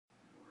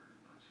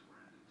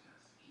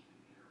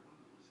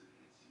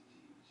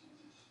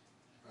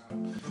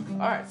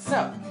Alright,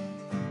 so,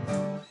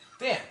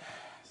 Dan,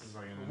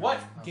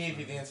 what gave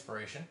you the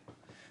inspiration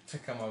to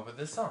come up with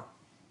this song?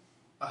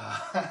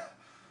 I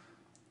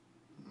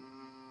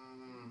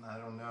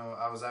don't know.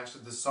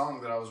 This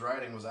song that I was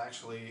writing was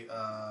actually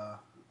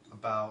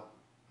about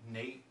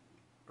Nate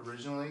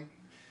originally,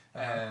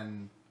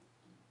 and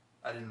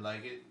I didn't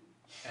like it,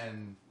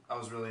 and I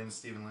was really into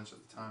Stephen Lynch at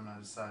the time, and I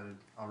decided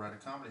I'll write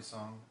a comedy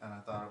song, and I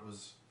thought it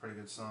was a pretty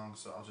good song,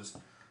 so I'll just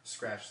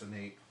scratch the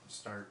Nate,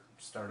 start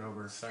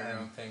over, Start your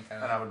own thing,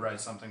 kind of. and I would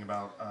write something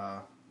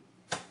about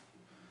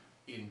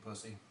eating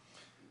pussy.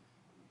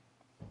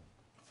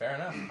 Fair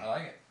enough. I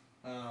like it.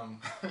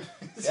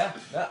 Yeah,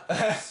 no.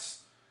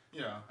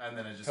 You know, and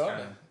then it just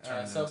Totally. kind of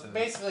turned So into...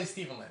 basically,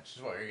 Stephen Lynch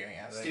is what you're getting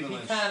at. Stephen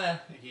Lynch.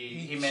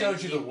 He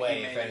showed you the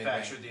way. He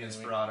manufactured the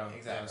Inspirato.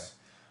 Exactly. Yes.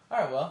 All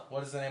right. Well,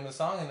 what is the name of the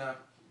song? And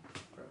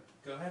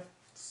go ahead.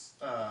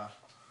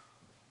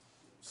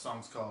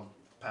 Song's called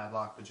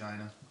Padlock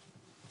Vagina,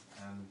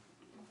 and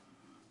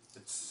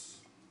it's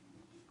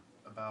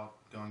about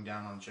going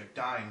down on a chick,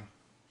 dying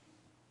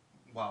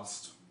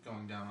whilst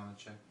going down on a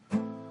chick.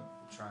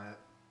 Try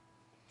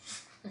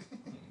it.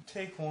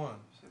 Take one.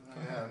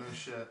 Yeah, no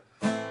shit.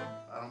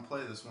 I don't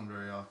play this one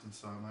very often,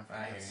 so I might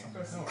forget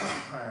something.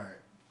 Alright.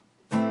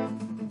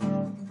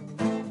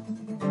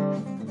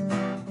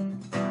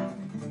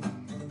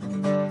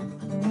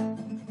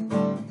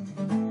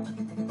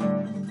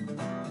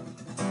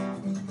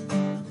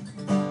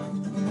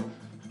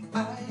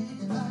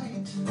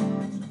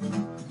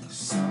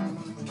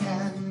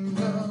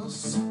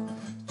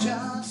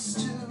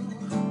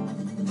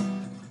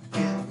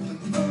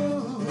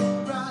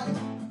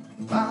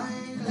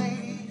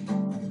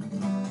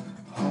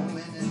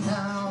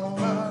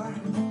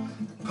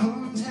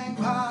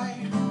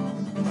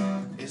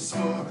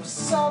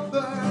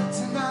 Supper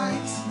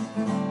tonight.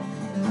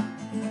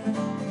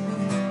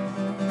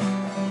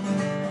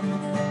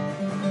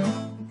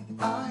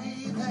 I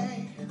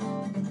lay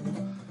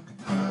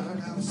her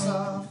down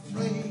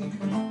softly,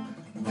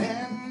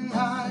 then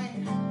I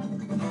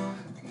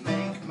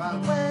make my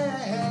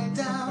way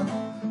down,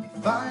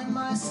 find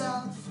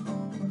myself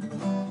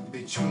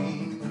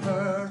between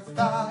her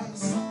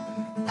thighs,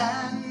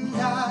 and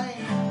I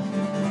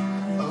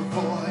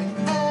avoid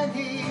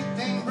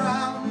anything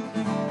brown.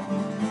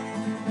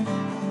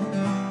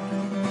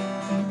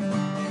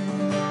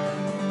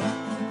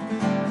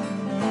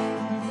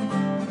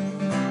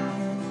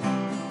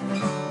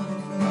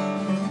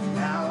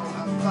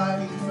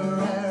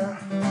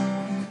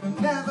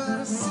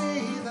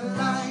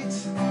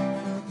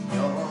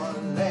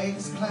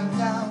 Clamp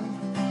down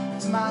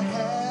to my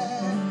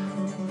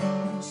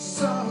head,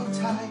 so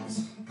tight,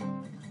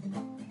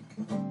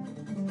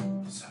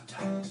 so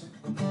tight.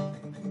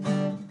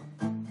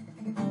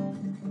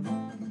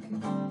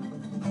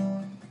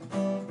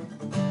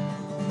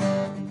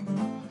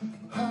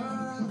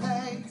 Her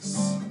legs,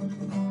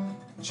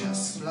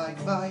 just like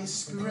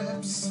vice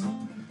grips,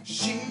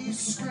 she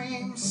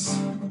screams,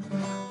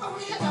 oh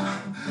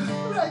yeah,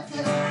 right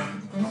there.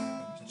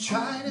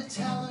 Try to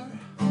tell her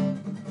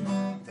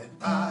that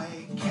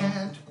I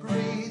can't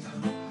breathe,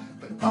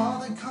 but all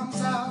that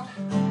comes out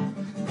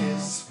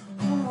is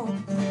ooh,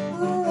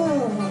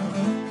 ooh.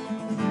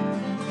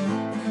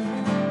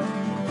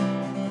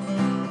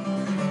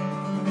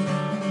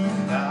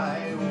 And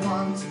I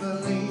want to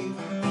believe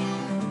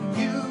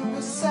you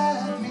will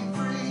set me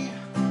free.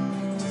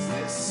 Does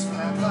this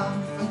padlock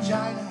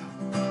vagina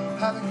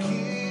have a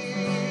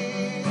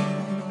key?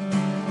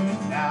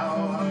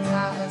 Now I'm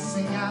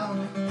passing out,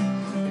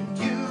 and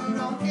you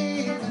don't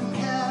even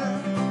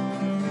care.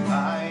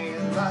 My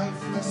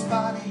lifeless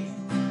body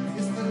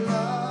is the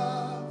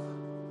love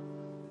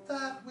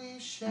that we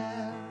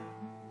share.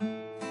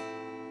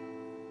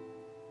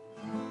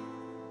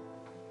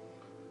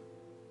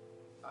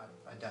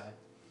 I died.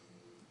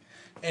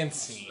 And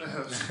scene.